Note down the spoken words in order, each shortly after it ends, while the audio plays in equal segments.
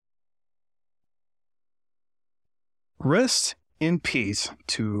Rest in peace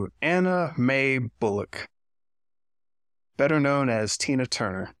to Anna Mae Bullock, better known as Tina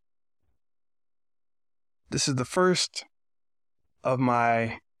Turner. This is the first of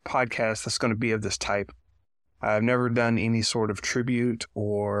my podcasts that's going to be of this type. I've never done any sort of tribute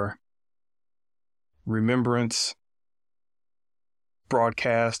or remembrance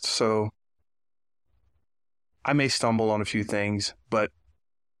broadcast, so I may stumble on a few things, but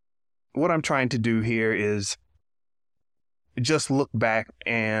what I'm trying to do here is just look back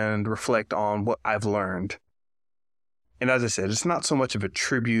and reflect on what I've learned. And as I said, it's not so much of a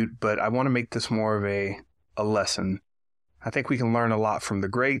tribute, but I want to make this more of a lesson. I think we can learn a lot from the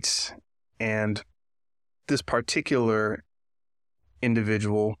greats, and this particular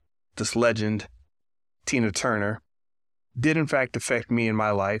individual, this legend, Tina Turner, did in fact affect me in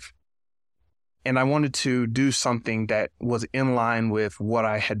my life. And I wanted to do something that was in line with what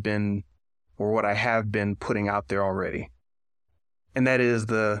I had been, or what I have been putting out there already. And that is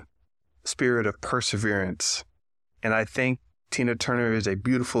the spirit of perseverance. And I think Tina Turner is a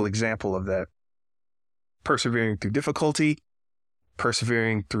beautiful example of that. Persevering through difficulty,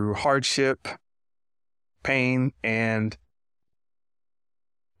 persevering through hardship, pain, and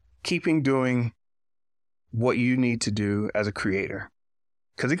keeping doing what you need to do as a creator.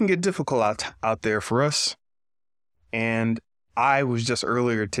 Because it can get difficult out there for us. And I was just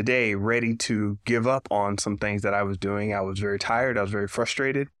earlier today ready to give up on some things that I was doing. I was very tired. I was very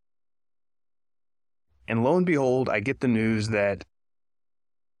frustrated. And lo and behold, I get the news that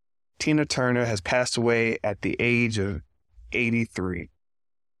Tina Turner has passed away at the age of 83.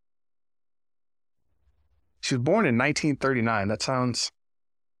 She was born in 1939. That sounds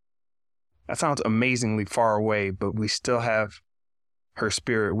amazingly far away, but we still have her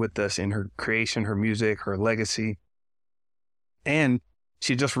spirit with us in her creation, her music, her legacy. And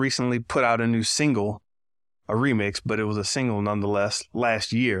she just recently put out a new single, a remix, but it was a single nonetheless,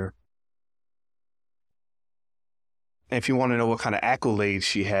 last year. And if you want to know what kind of accolades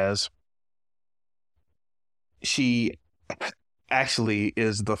she has, she actually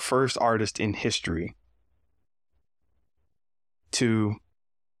is the first artist in history to,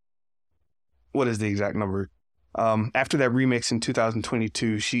 what is the exact number? After that remix in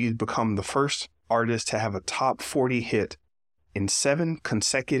 2022, she's become the first artist to have a top 40 hit in 7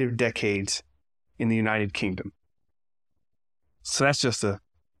 consecutive decades in the United Kingdom. So that's just a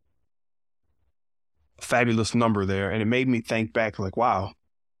fabulous number there. And it made me think back like, wow,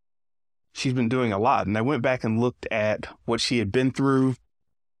 she's been doing a lot. And I went back and looked at what she had been through,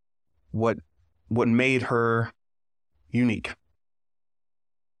 what made her unique.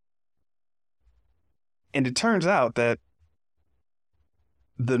 And it turns out that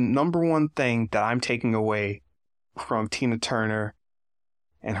the number one thing that I'm taking away from Tina Turner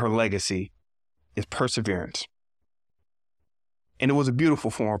and her legacy is perseverance. And it was a beautiful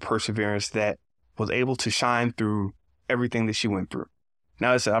form of perseverance that was able to shine through everything that she went through.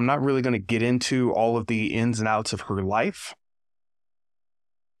 Now, as I said, I'm not really going to get into all of the ins and outs of her life,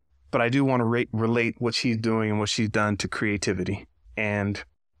 but I do want to relate what she's doing and what she's done to creativity and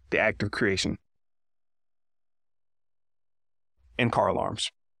the act of creation and car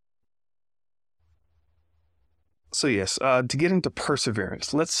alarms. So yes, to get into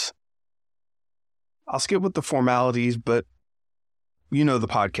perseverance, I'll skip with the formalities, but you know the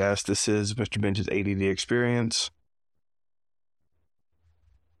podcast. This is Mr. Benja's ADD Experience.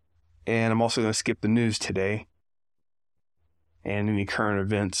 And I'm also going to skip the news today and any current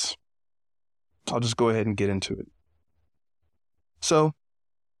events. I'll just go ahead and get into it. So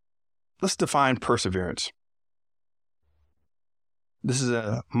let's define perseverance. This is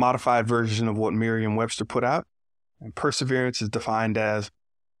a modified version of what Merriam-Webster put out. And perseverance is defined as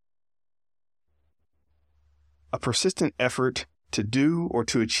a persistent effort to do or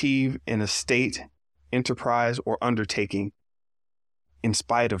to achieve in a state, enterprise, or undertaking in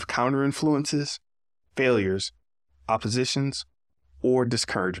spite of counter-influences, failures, oppositions, or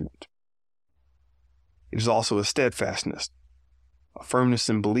discouragement. It is also a steadfastness, a firmness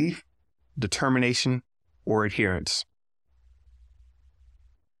in belief, determination, or adherence.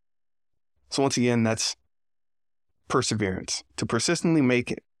 So once again, that's perseverance, to persistently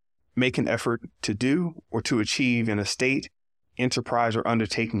make an effort to do or to achieve in a state, enterprise, or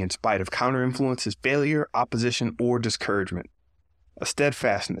undertaking in spite of counter-influences, failure, opposition, or discouragement. A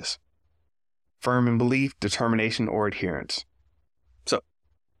steadfastness, firm in belief, determination, or adherence. So,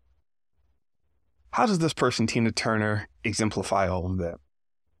 how does this person, Tina Turner, exemplify all of that?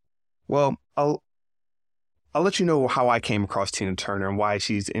 Well, I'll let you know how I came across Tina Turner and why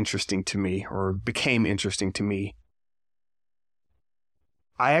she's interesting to me, or became interesting to me.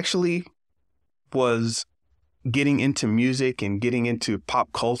 I actually was getting into music and getting into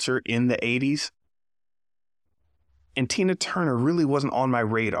pop culture in the 80s. And Tina Turner really wasn't on my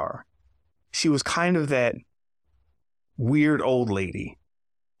radar. She was kind of that weird old lady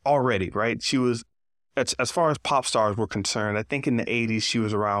already, right? She was, as far as pop stars were concerned, I think in the 80s she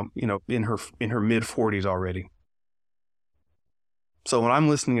was around, in her mid 40s already. So when I'm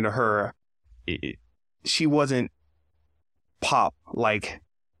listening to her, she wasn't pop like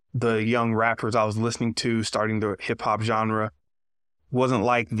the young rappers I was listening to starting the hip hop genre. Wasn't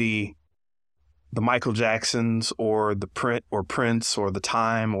like the Michael Jacksons or the Prince or the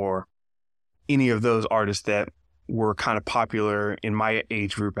Time or any of those artists that were kind of popular in my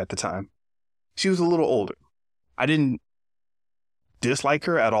age group at the time. She was a little older. I didn't dislike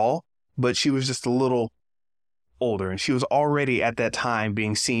her at all, but she was just a little older, and she was already at that time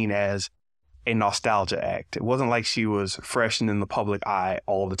being seen as a nostalgia act. It wasn't like she was fresh and in the public eye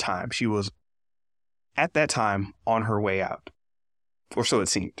all the time. She was at that time on her way out, or so it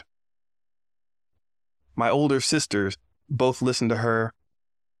seemed. My older sisters both listened to her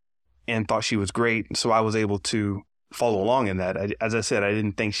and thought she was great, so I was able to follow along in that. As I said, I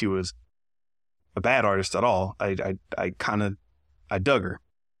didn't think she was a bad artist at all. I dug her,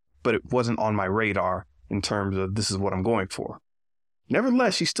 but it wasn't on my radar in terms of this is what I'm going for.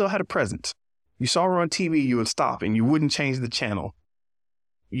 Nevertheless, she still had a presence. You saw her on TV, you would stop and you wouldn't change the channel.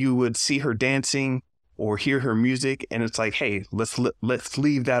 You would see her dancing or hear her music, and it's like, hey, let's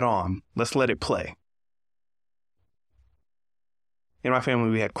leave that on. Let's let it play. In my family,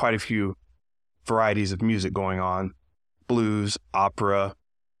 we had quite a few varieties of music going on. Blues, opera,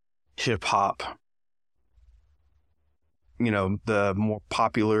 hip hop, the more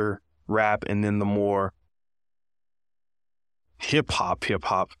popular rap, and then the more hip hop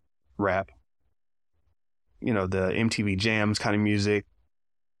rap. The MTV Jams kind of music,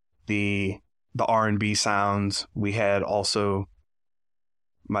 the R&B sounds. We had also,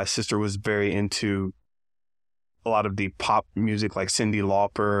 my sister was very into a lot of the pop music like Cyndi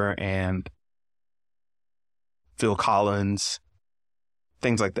Lauper and Phil Collins,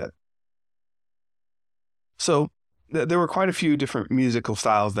 things like that. So there were quite a few different musical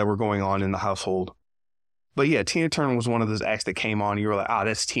styles that were going on in the household. But yeah, Tina Turner was one of those acts that came on. You were like,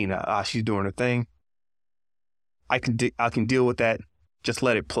 that's Tina. She's doing her thing. I can deal with that. Just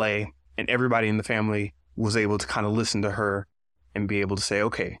let it play. And everybody in the family was able to kind of listen to her and be able to say,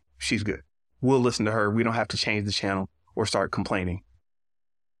 okay, she's good. We'll listen to her. We don't have to change the channel or start complaining.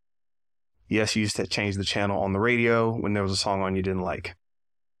 Yes, you used to change the channel on the radio when there was a song on you didn't like.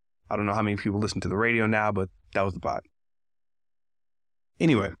 I don't know how many people listen to the radio now, but that was the vibe.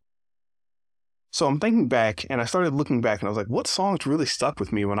 Anyway, so I'm thinking back, and I started looking back, and I was like, what songs really stuck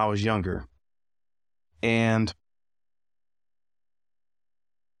with me when I was younger? And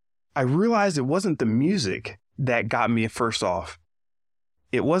I realized it wasn't the music that got me first off.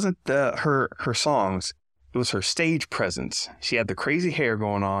 It wasn't her songs. It was her stage presence. She had the crazy hair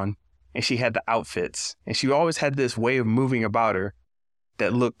going on, and she had the outfits. And she always had this way of moving about her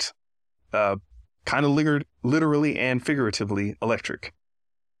that looked kind of literally and figuratively electric.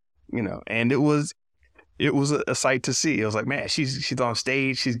 And it was a sight to see. It was like, man, she's on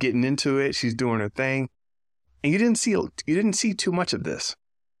stage, she's getting into it, she's doing her thing. And you didn't see too much of this.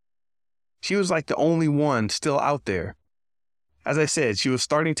 She was like the only one still out there. As I said, she was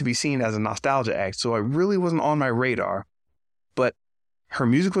starting to be seen as a nostalgia act, so it really wasn't on my radar. But her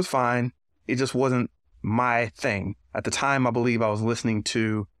music was fine. It just wasn't my thing. At the time, I believe I was listening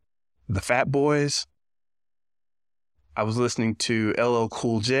to the Fat Boys. I was listening to LL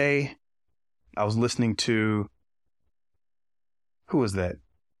Cool J. I was listening to, who was that?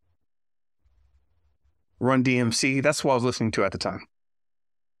 Run DMC. That's what I was listening to at the time.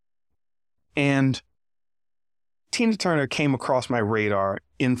 And Tina Turner came across my radar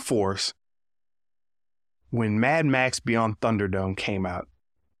in force when Mad Max Beyond Thunderdome came out.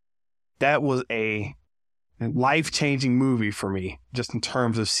 That was a life-changing movie for me, just in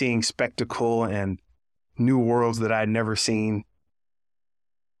terms of seeing spectacle and new worlds that I'd never seen.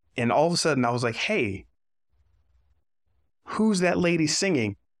 And all of a sudden I was like, hey, who's that lady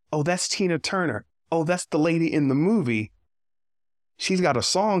singing? Oh, that's Tina Turner. Oh, that's the lady in the movie. She's got a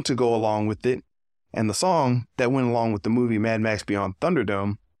song to go along with it. And the song that went along with the movie Mad Max Beyond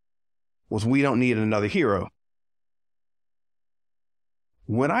Thunderdome was We Don't Need Another Hero.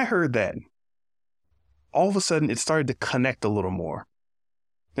 When I heard that, all of a sudden it started to connect a little more.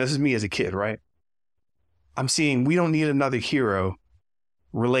 This is me as a kid, right? I'm seeing We Don't Need Another Hero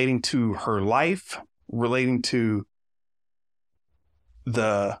relating to her life, relating to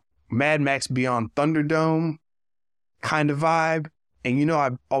the Mad Max Beyond Thunderdome kind of vibe. And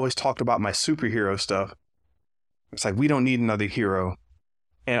I've always talked about my superhero stuff. It's like, we don't need another hero.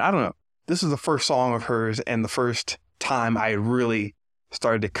 And I don't know, this is the first song of hers and the first time I really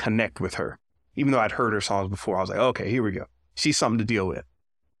started to connect with her. Even though I'd heard her songs before, I was like, okay, here we go. She's something to deal with.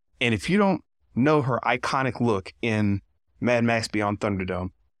 And if you don't know her iconic look in Mad Max Beyond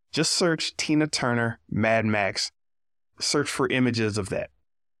Thunderdome, just search Tina Turner, Mad Max, search for images of that.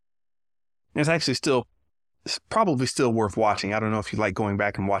 And it's probably still worth watching. I don't know if you like going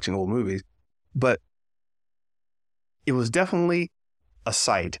back and watching old movies, but it was definitely a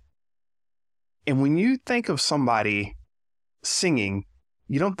sight. And when you think of somebody singing,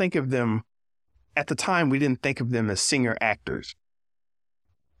 you don't think of them, at the time, we didn't think of them as singer actors.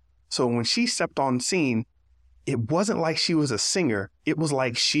 So when she stepped on scene, it wasn't like she was a singer. It was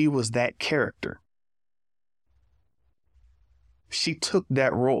like she was that character. She took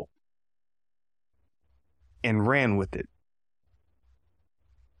that role and ran with it.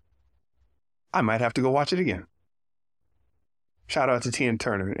 I might have to go watch it again. Shout out to Tina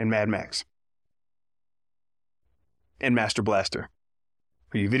Turner and Mad Max. And Master Blaster.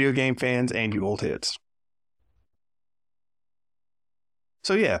 For you video game fans and you old heads.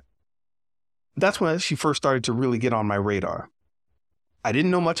 So yeah, that's when she first started to really get on my radar. I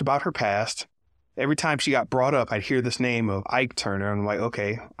didn't know much about her past. Every time she got brought up, I'd hear this name of Ike Turner, and I'm like,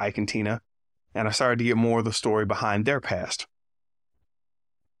 okay, Ike and Tina. And I started to get more of the story behind their past.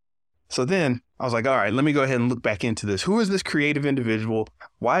 So then I was like, all right, let me go ahead and look back into this. Who is this creative individual?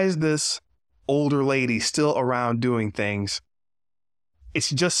 Why is this older lady still around doing things?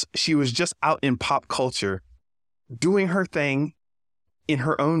 She was just out in pop culture, doing her thing in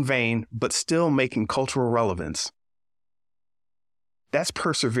her own vein, but still making cultural relevance. That's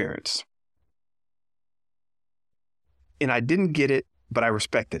perseverance. And I didn't get it, but I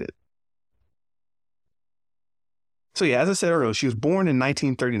respected it. So yeah, as I said earlier, she was born in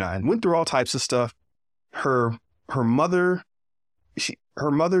 1939, went through all types of stuff. Her mother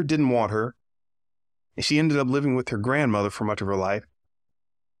didn't want her, and she ended up living with her grandmother for much of her life.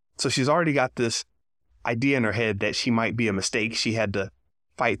 So she's already got this idea in her head that she might be a mistake. She had to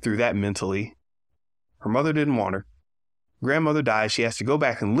fight through that mentally. Her mother didn't want her. Grandmother dies. She has to go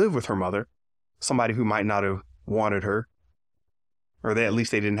back and live with her mother, somebody who might not have wanted her, or at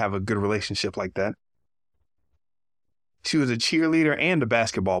least they didn't have a good relationship like that. She was a cheerleader and a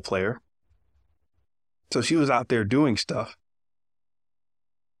basketball player. So she was out there doing stuff.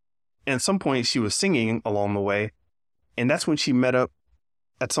 And at some point she was singing along the way. And that's when she met up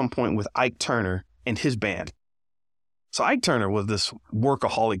at some point with Ike Turner and his band. So Ike Turner was this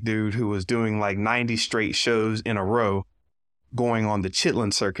workaholic dude who was doing like 90 straight shows in a row going on the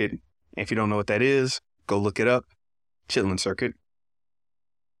Chitlin circuit. If you don't know what that is, go look it up. Chitlin circuit.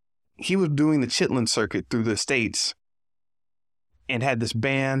 He was doing the Chitlin circuit through the States and had this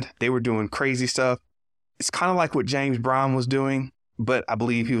band. They were doing crazy stuff. It's kind of like what James Brown was doing, but I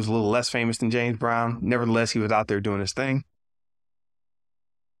believe he was a little less famous than James Brown. Nevertheless, he was out there doing his thing.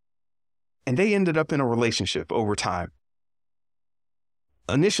 And they ended up in a relationship over time.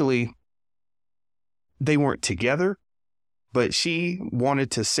 Initially, they weren't together, but she wanted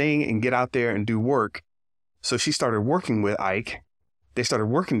to sing and get out there and do work. So she started working with Ike. They started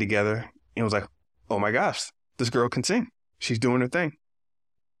working together, and it was like, oh my gosh, this girl can sing. She's doing her thing.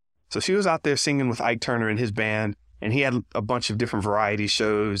 So she was out there singing with Ike Turner and his band, and he had a bunch of different variety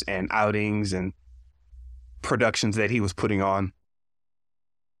shows and outings and productions that he was putting on.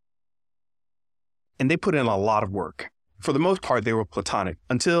 And they put in a lot of work. For the most part, they were platonic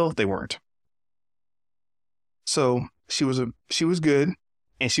until they weren't. So she was good,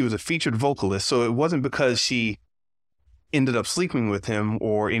 and she was a featured vocalist. So it wasn't because she ended up sleeping with him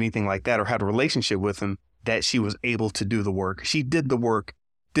or anything like that, or had a relationship with him, that she was able to do the work. She did the work,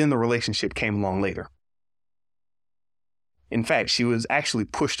 then the relationship came along later. In fact, she was actually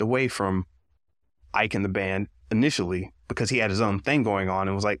pushed away from Ike and the band initially because he had his own thing going on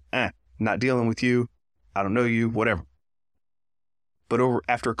and was like, not dealing with you. I don't know you, whatever. But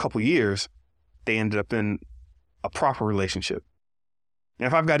after a couple years, they ended up in a proper relationship. And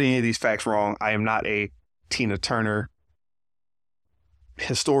if I've got any of these facts wrong, I am not a Tina Turner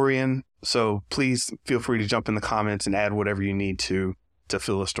historian. So please feel free to jump in the comments and add whatever you need to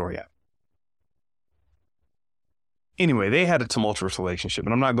fill the story out. Anyway, they had a tumultuous relationship,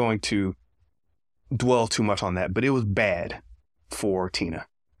 and I'm not going to dwell too much on that, but it was bad for Tina.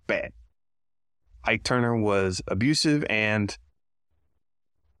 Bad. Ike Turner was abusive and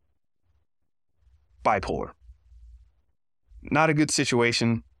bipolar. Not a good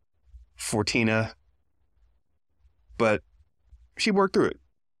situation for Tina, but she worked through it.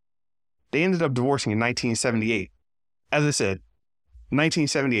 They ended up divorcing in 1978. As I said,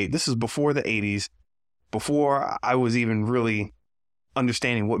 1978, this is before the 80s. before I was even really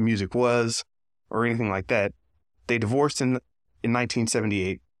understanding what music was or anything like that. They divorced in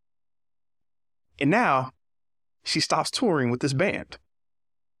 1978. And now she stops touring with this band.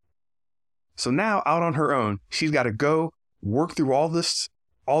 So now out on her own, she's got to go work through all this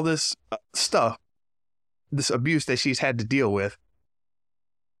stuff, this abuse that she's had to deal with,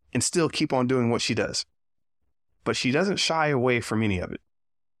 and still keep on doing what she does. But she doesn't shy away from any of it.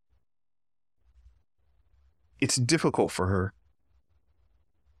 It's difficult for her.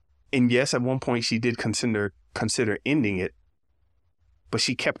 And yes, at one point she did consider ending it, but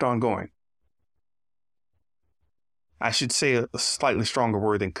she kept on going. I should say a slightly stronger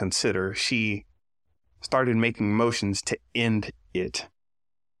word than consider. She started making motions to end it.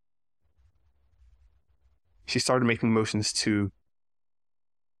 She started making motions to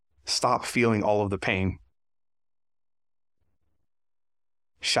stop feeling all of the pain.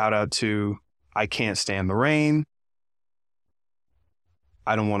 Shout out to I Can't Stand the Rain,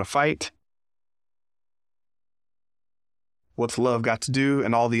 I Don't Want to Fight, What's Love Got to Do,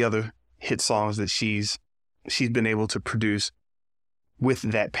 and all the other hit songs that she's been able to produce with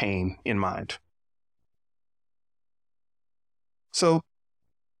that pain in mind. So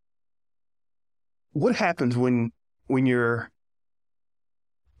what happens when you're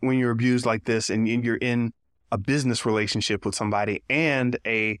abused like this and you're in a business relationship with somebody and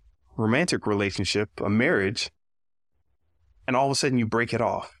a romantic relationship, a marriage, and all of a sudden you break it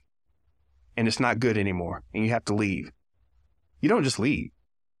off and it's not good anymore and you have to leave? You don't just leave.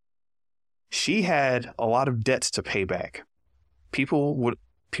 She had a lot of debts to pay back. People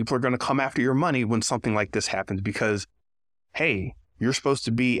are going to come after your money when something like this happens because, hey, you're supposed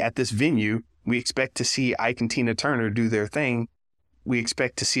to be at this venue. We expect to see Ike and Tina Turner do their thing. We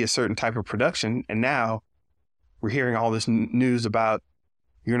expect to see a certain type of production. And now we're hearing all this news about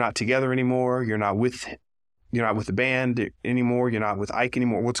you're not together anymore. You're not with the band anymore. You're not with Ike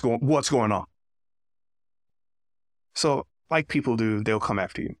anymore. What's going on? So like people do, they'll come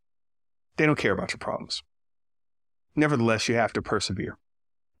after you. They don't care about your problems. Nevertheless, you have to persevere.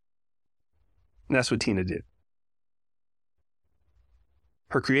 And that's what Tina did.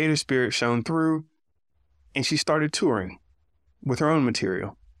 Her creative spirit shone through, and she started touring with her own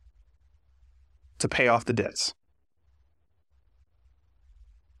material to pay off the debts.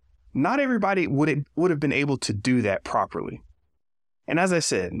 Not everybody would have been able to do that properly. And as I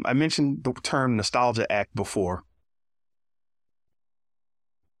said, I mentioned the term nostalgia act before.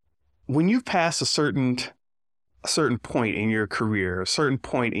 When you've passed a certain point in your career, a certain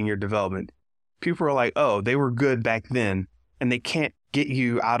point in your development, people are like, oh, they were good back then, and they can't get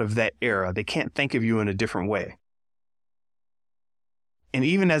you out of that era. They can't think of you in a different way. And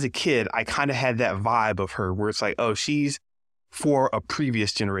even as a kid, I kind of had that vibe of her where it's like, oh, she's for a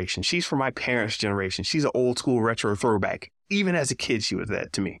previous generation. She's for my parents' generation. She's an old school retro throwback. Even as a kid, she was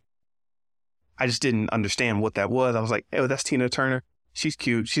that to me. I just didn't understand what that was. I was like, oh, that's Tina Turner. She's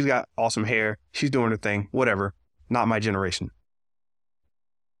cute. She's got awesome hair. She's doing her thing. Whatever. Not my generation.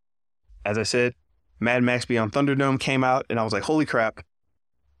 As I said, Mad Max Beyond Thunderdome came out, and I was like, holy crap.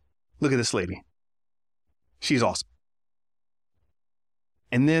 Look at this lady. She's awesome.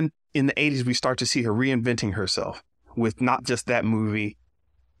 And then in the 80s, we start to see her reinventing herself with not just that movie,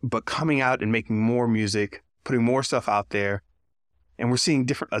 but coming out and making more music, putting more stuff out there. And we're seeing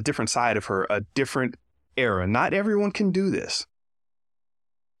a different side of her, a different era. Not everyone can do this.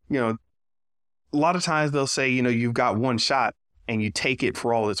 You know, a lot of times they'll say, you know, you've got one shot and you take it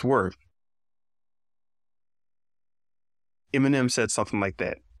for all it's worth. Eminem said something like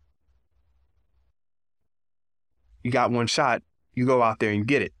that. You got one shot, you go out there and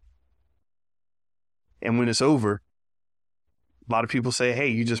get it. And when it's over, a lot of people say, hey,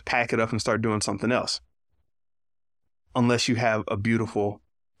 you just pack it up and start doing something else. Unless you have a beautiful,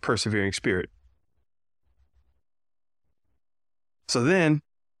 persevering spirit. So then,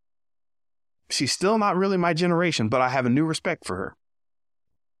 she's still not really my generation, but I have a new respect for her.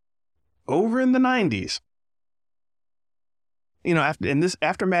 Over in the 90s, you know,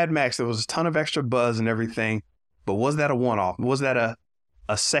 after Mad Max, there was a ton of extra buzz and everything, but was that a one-off? Was that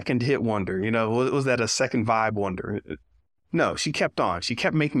a second hit wonder? You know, was that a second vibe wonder? No, she kept on. She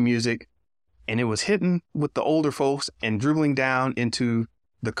kept making music, and it was hitting with the older folks and dribbling down into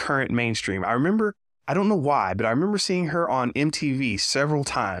the current mainstream. I remember, I don't know why, but I remember seeing her on MTV several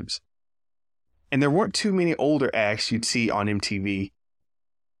times. And there weren't too many older acts you'd see on MTV,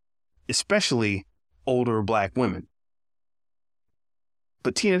 especially older Black women.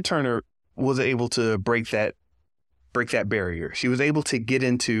 But Tina Turner was able to break that barrier. She was able to get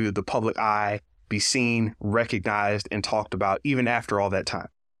into the public eye, be seen, recognized, and talked about even after all that time.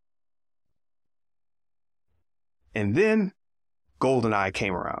 And then GoldenEye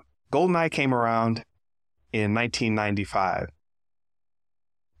came around. GoldenEye came around in 1995.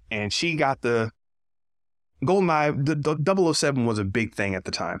 And she got the GoldenEye, the 007 was a big thing at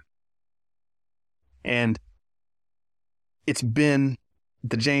the time. And it's been,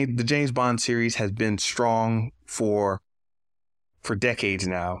 the James Bond series has been strong for decades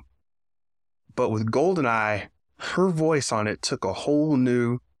now. But with GoldenEye, her voice on it took a whole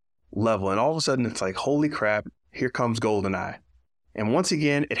new level. And all of a sudden it's like, holy crap, here comes GoldenEye. And once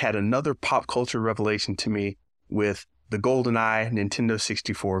again, it had another pop culture revelation to me with the GoldenEye Nintendo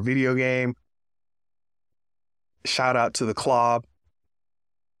 64 video game. Shout out to the Clob.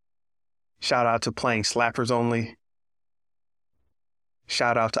 Shout out to playing Slappers Only.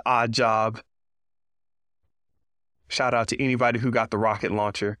 Shout out to Odd Job. Shout out to anybody who got the rocket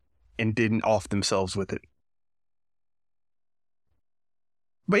launcher and didn't off themselves with it.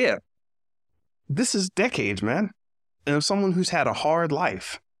 But yeah, this is decades, man. And of someone who's had a hard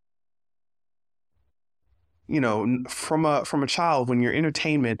life. You know, from a child, when your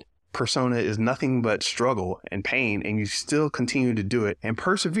entertainment persona is nothing but struggle and pain, and you still continue to do it and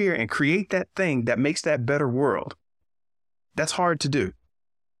persevere and create that thing that makes that better world. That's hard to do.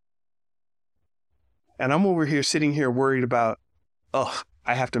 And I'm over here sitting here worried about,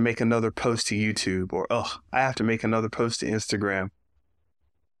 I have to make another post to YouTube, or I have to make another post to Instagram.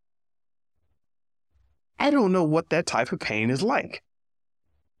 I don't know what that type of pain is like.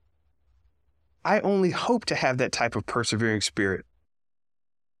 I only hope to have that type of persevering spirit.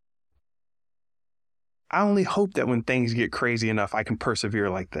 I only hope that when things get crazy enough, I can persevere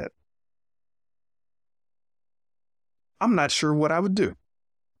like that. I'm not sure what I would do.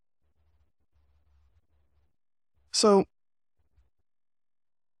 So,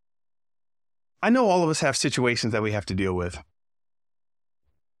 I know all of us have situations that we have to deal with.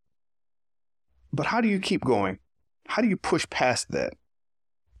 But how do you keep going? How do you push past that?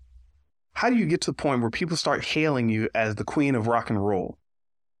 How do you get to the point where people start hailing you as the queen of rock and roll?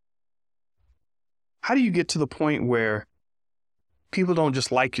 How do you get to the point where people don't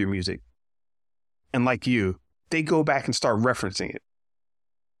just like your music and like you, they go back and start referencing it?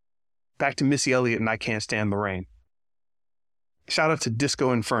 Back to Missy Elliott and I Can't Stand the Rain. Shout out to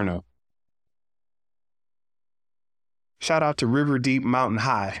Disco Inferno. Shout out to River Deep Mountain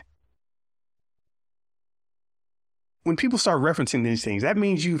High. When people start referencing these things, that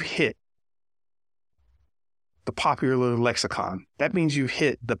means you've hit the popular lexicon. That means you've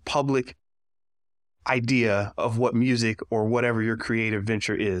hit the public idea of what music or whatever your creative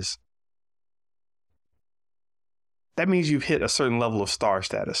venture is. That means you've hit a certain level of star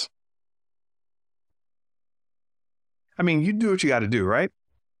status. I mean, you do what you got to do, right?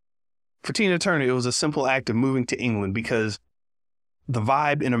 For Tina Turner, it was a simple act of moving to England because the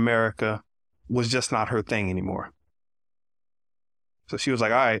vibe in America was just not her thing anymore. So she was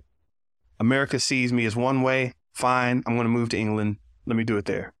like, all right, America sees me as one way. Fine, I'm going to move to England. Let me do it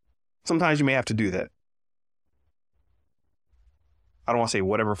there. Sometimes you may have to do that. I don't want to say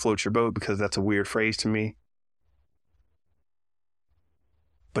whatever floats your boat because that's a weird phrase to me.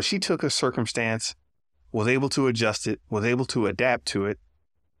 But she took a circumstance, was able to adjust it, was able to adapt to it,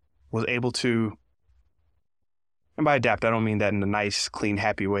 was able to, and by adapt, I don't mean that in a nice, clean,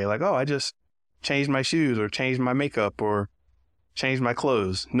 happy way. Like, I just changed my shoes or changed my makeup or changed my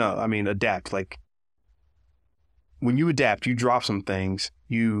clothes. No, I mean, adapt. Like, when you adapt, you drop some things,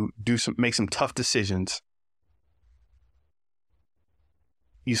 you make some tough decisions.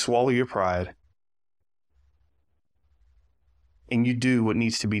 You swallow your pride. And you do what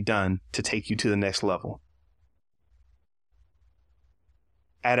needs to be done to take you to the next level.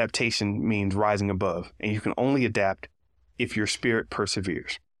 Adaptation means rising above, and you can only adapt if your spirit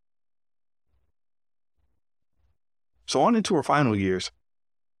perseveres. So on into her final years,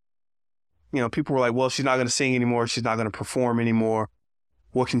 people were like, well, she's not going to sing anymore. She's not going to perform anymore.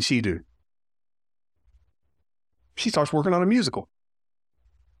 What can she do? She starts working on a musical.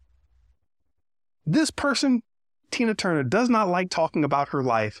 This person, Tina Turner, does not like talking about her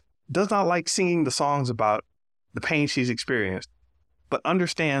life, does not like singing the songs about the pain she's experienced, but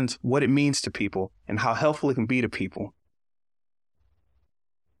understands what it means to people and how helpful it can be to people.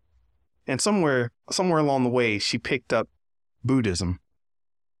 And somewhere along the way, she picked up Buddhism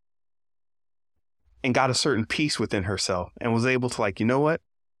and got a certain peace within herself and was able to, like, you know what?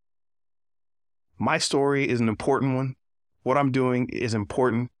 My story is an important one. What I'm doing is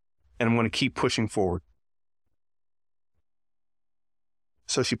important, and I'm going to keep pushing forward.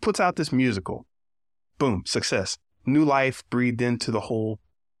 So she puts out this musical. Boom, success. New life breathed into the whole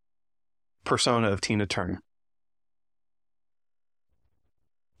persona of Tina Turner.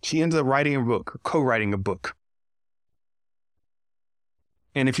 She ends up writing a book, co-writing a book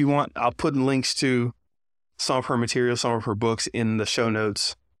And if you want, I'll put links to some of her material, some of her books in the show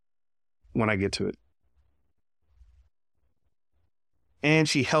notes when I get to it. And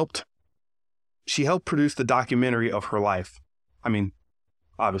she helped produce the documentary of her life. I mean,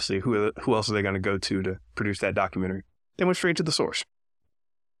 obviously, who else are they going to go to produce that documentary? They went straight to the source.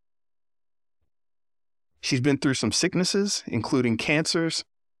 She's been through some sicknesses, including cancers.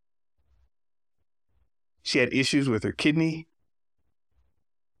 She had issues with her kidney.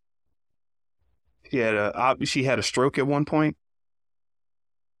 She had a stroke at one point.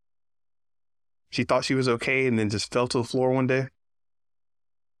 She thought she was okay and then just fell to the floor one day.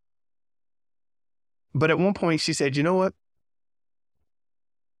 But at one point she said, you know what?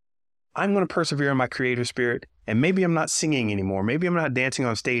 I'm going to persevere in my creative spirit. And maybe I'm not singing anymore. Maybe I'm not dancing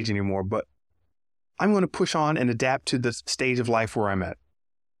on stage anymore, but I'm going to push on and adapt to the stage of life where I'm at.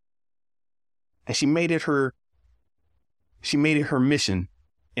 And she made it her mission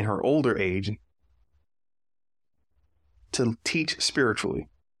in her older age to teach spiritually,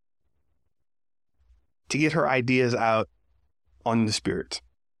 to get her ideas out on the spirits.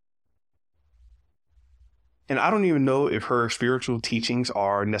 And I don't even know if her spiritual teachings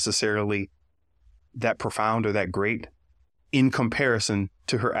are necessarily that profound or that great in comparison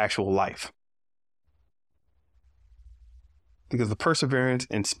to her actual life. Because the perseverance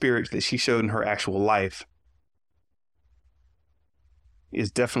and spirit that she showed in her actual life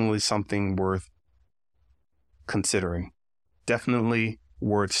is definitely something worth considering. Definitely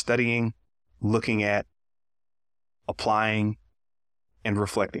worth studying, looking at, applying, and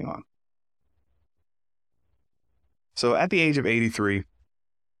reflecting on. So at the age of 83,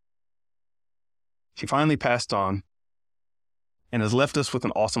 she finally passed on and has left us with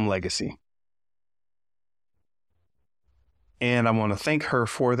an awesome legacy. And I want to thank her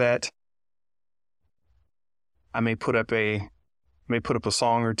for that. I may put up a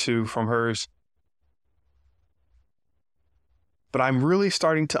song or two from hers. But I'm really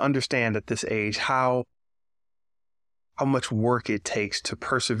starting to understand at this age how much work it takes to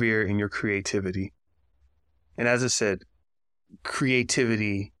persevere in your creativity. And as I said,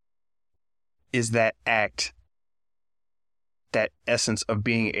 creativity is that act, that essence of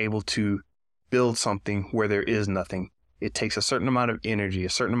being able to build something where there is nothing. It takes a certain amount of energy, a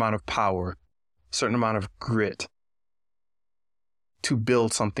certain amount of power, a certain amount of grit to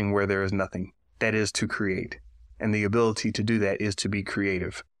build something where there is nothing. That is to create. And the ability to do that is to be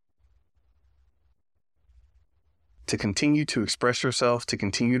creative. To continue to express yourself, to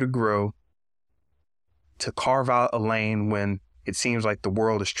continue to grow, to carve out a lane when it seems like the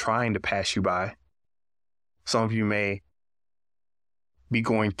world is trying to pass you by. Some of you may be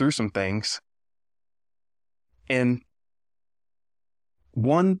going through some things. And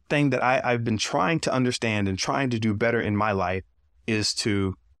one thing that I've been trying to understand and trying to do better in my life is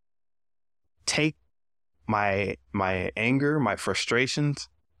to take my anger, my frustrations,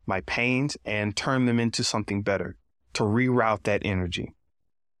 my pains, and turn them into something better, to reroute that energy.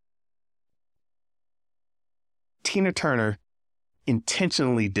 Tina Turner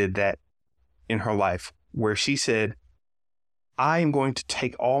intentionally did that in her life, where she said, I am going to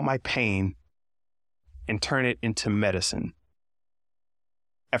take all my pain and turn it into medicine.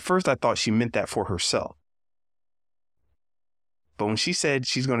 At first, I thought she meant that for herself. But when she said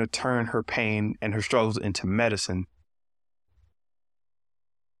she's going to turn her pain and her struggles into medicine,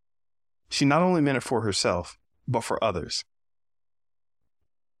 she not only meant it for herself, but for others.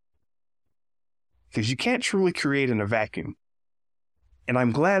 Because you can't truly create in a vacuum. And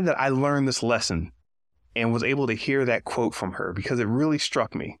I'm glad that I learned this lesson and was able to hear that quote from her, because it really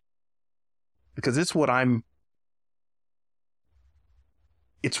struck me. Because it's what I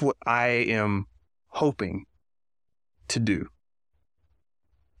am hoping to do.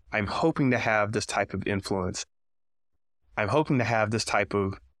 I'm hoping to have this type of influence. I'm hoping to have this type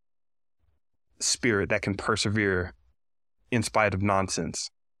of spirit that can persevere in spite of nonsense.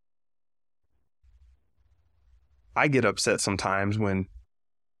 I get upset sometimes when,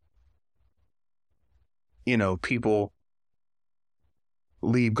 people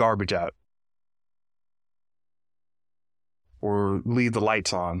leave garbage out or leave the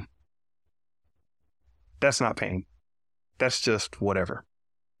lights on. That's not pain. That's just whatever.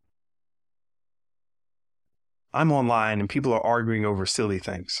 I'm online and people are arguing over silly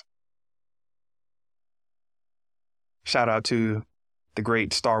things. Shout out to the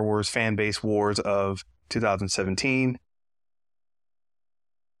great Star Wars fan base wars of 2017.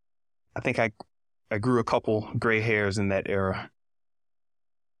 I think I grew a couple gray hairs in that era.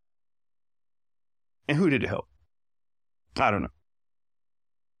 And who did it help? I don't know.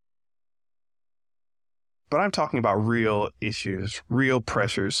 But I'm talking about real issues, real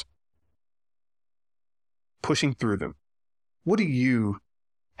pressures, pushing through them. What do you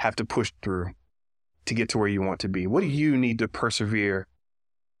have to push through to get to where you want to be? What do you need to persevere?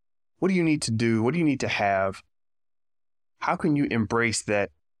 What do you need to do? What do you need to have? How can you embrace that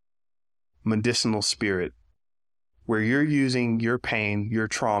medicinal spirit where you're using your pain, your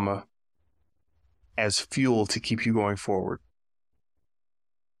trauma as fuel to keep you going forward?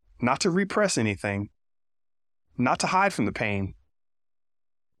 Not to repress anything, not to hide from the pain,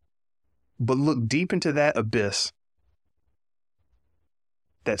 but look deep into that abyss,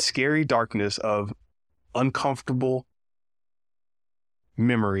 that scary darkness of uncomfortable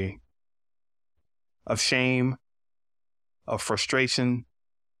memory, of shame, of frustration,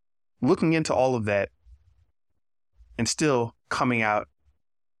 looking into all of that and still coming out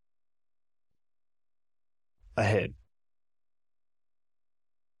ahead.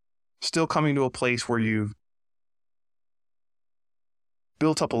 Still coming to a place where you've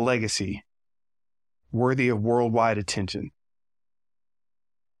built up a legacy worthy of worldwide attention.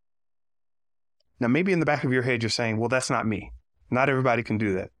 Now, maybe in the back of your head, you're saying, well, that's not me. Not everybody can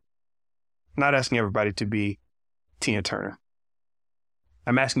do that. I'm not asking everybody to be Tina Turner.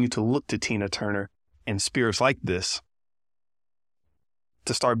 I'm asking you to look to Tina Turner and spirits like this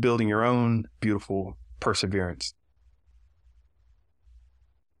to start building your own beautiful perseverance.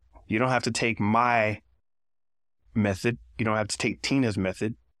 You don't have to take my method. You don't have to take Tina's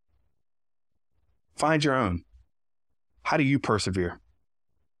method. Find your own. How do you persevere?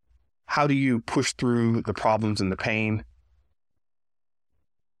 How do you push through the problems and the pain?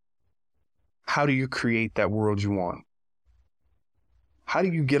 How do you create that world you want? How do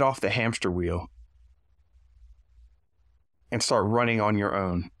you get off the hamster wheel and start running on your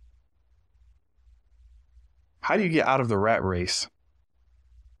own? How do you get out of the rat race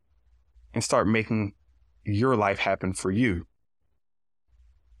and start making your life happen for you?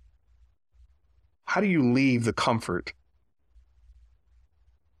 How do you leave the comfort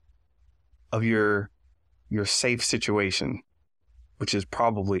of your safe situation, which is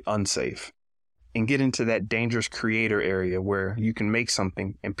probably unsafe, and get into that dangerous creator area where you can make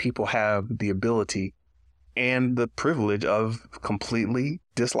something and people have the ability and the privilege of completely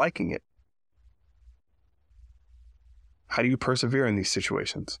disliking it? How do you persevere in these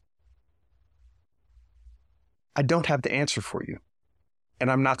situations? I don't have the answer for you, and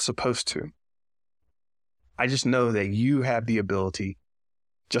I'm not supposed to. I just know that you have the ability,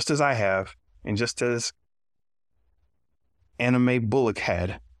 just as I have, and just as Anna Mae Bullock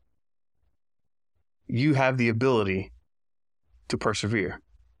had, you have the ability to persevere.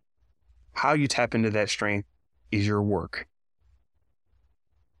 How you tap into that strength is your work.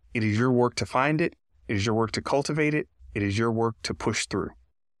 It is your work to find it. It is your work to cultivate it. It is your work to push through.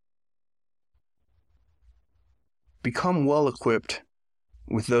 Become well equipped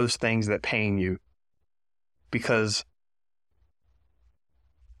with those things that pain you, because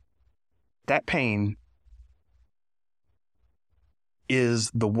that pain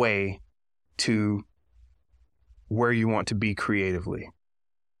is the way to where you want to be creatively.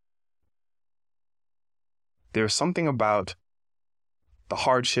 There's something about the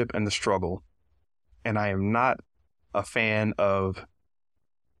hardship and the struggle, and I am not a fan of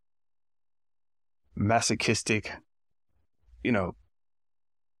masochistic,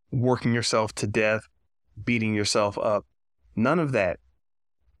 working yourself to death, beating yourself up. None of that.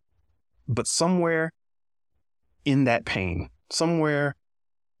 But somewhere in that pain, somewhere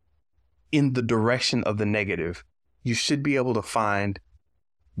in the direction of the negative, you should be able to find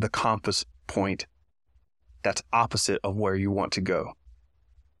the compass point that's opposite of where you want to go.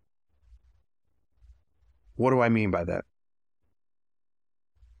 What do I mean by that?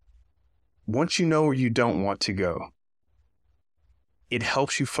 Once you know where you don't want to go, it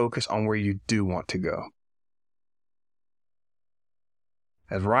helps you focus on where you do want to go.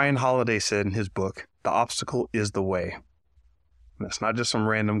 As Ryan Holiday said in his book, the obstacle is the way. And that's not just some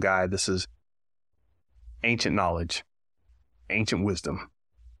random guy. This is ancient knowledge, ancient wisdom.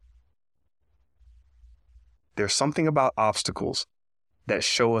 There's something about obstacles that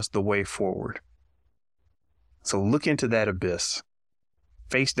show us the way forward. So look into that abyss.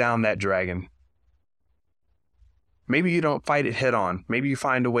 Face down that dragon. Maybe you don't fight it head on. Maybe you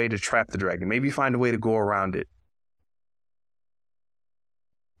find a way to trap the dragon. Maybe you find a way to go around it.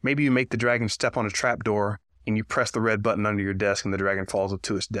 Maybe you make the dragon step on a trap door and you press the red button under your desk and the dragon falls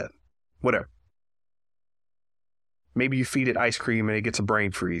to its death. Whatever. Maybe you feed it ice cream and it gets a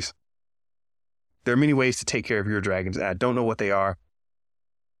brain freeze. There are many ways to take care of your dragons, and I don't know what they are.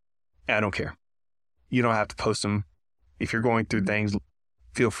 And I don't care. You don't have to post them. If you're going through things,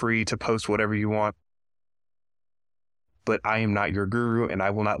 feel free to post whatever you want. but I am not your guru and I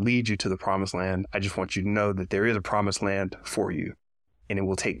will not lead you to the promised land. I just want you to know that there is a promised land for you, and it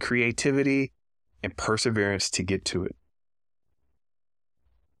will take creativity and perseverance to get to it.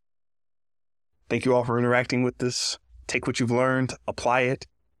 Thank you all for interacting with this. Take what you've learned, apply it,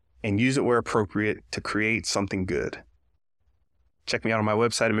 and use it where appropriate to create something good. Check me out on my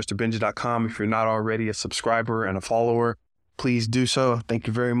website at mrbenja.com. If you're not already a subscriber and a follower, please do so. Thank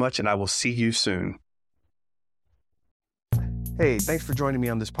you very much, and I will see you soon. Hey, thanks for joining me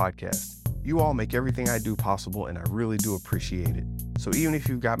on this podcast. You all make everything I do possible, and I really do appreciate it. So even if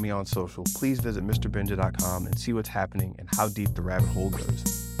you've got me on social, please visit mrbenja.com and see what's happening and how deep the rabbit hole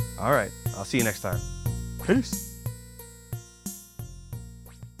goes. All right, I'll see you next time. Peace.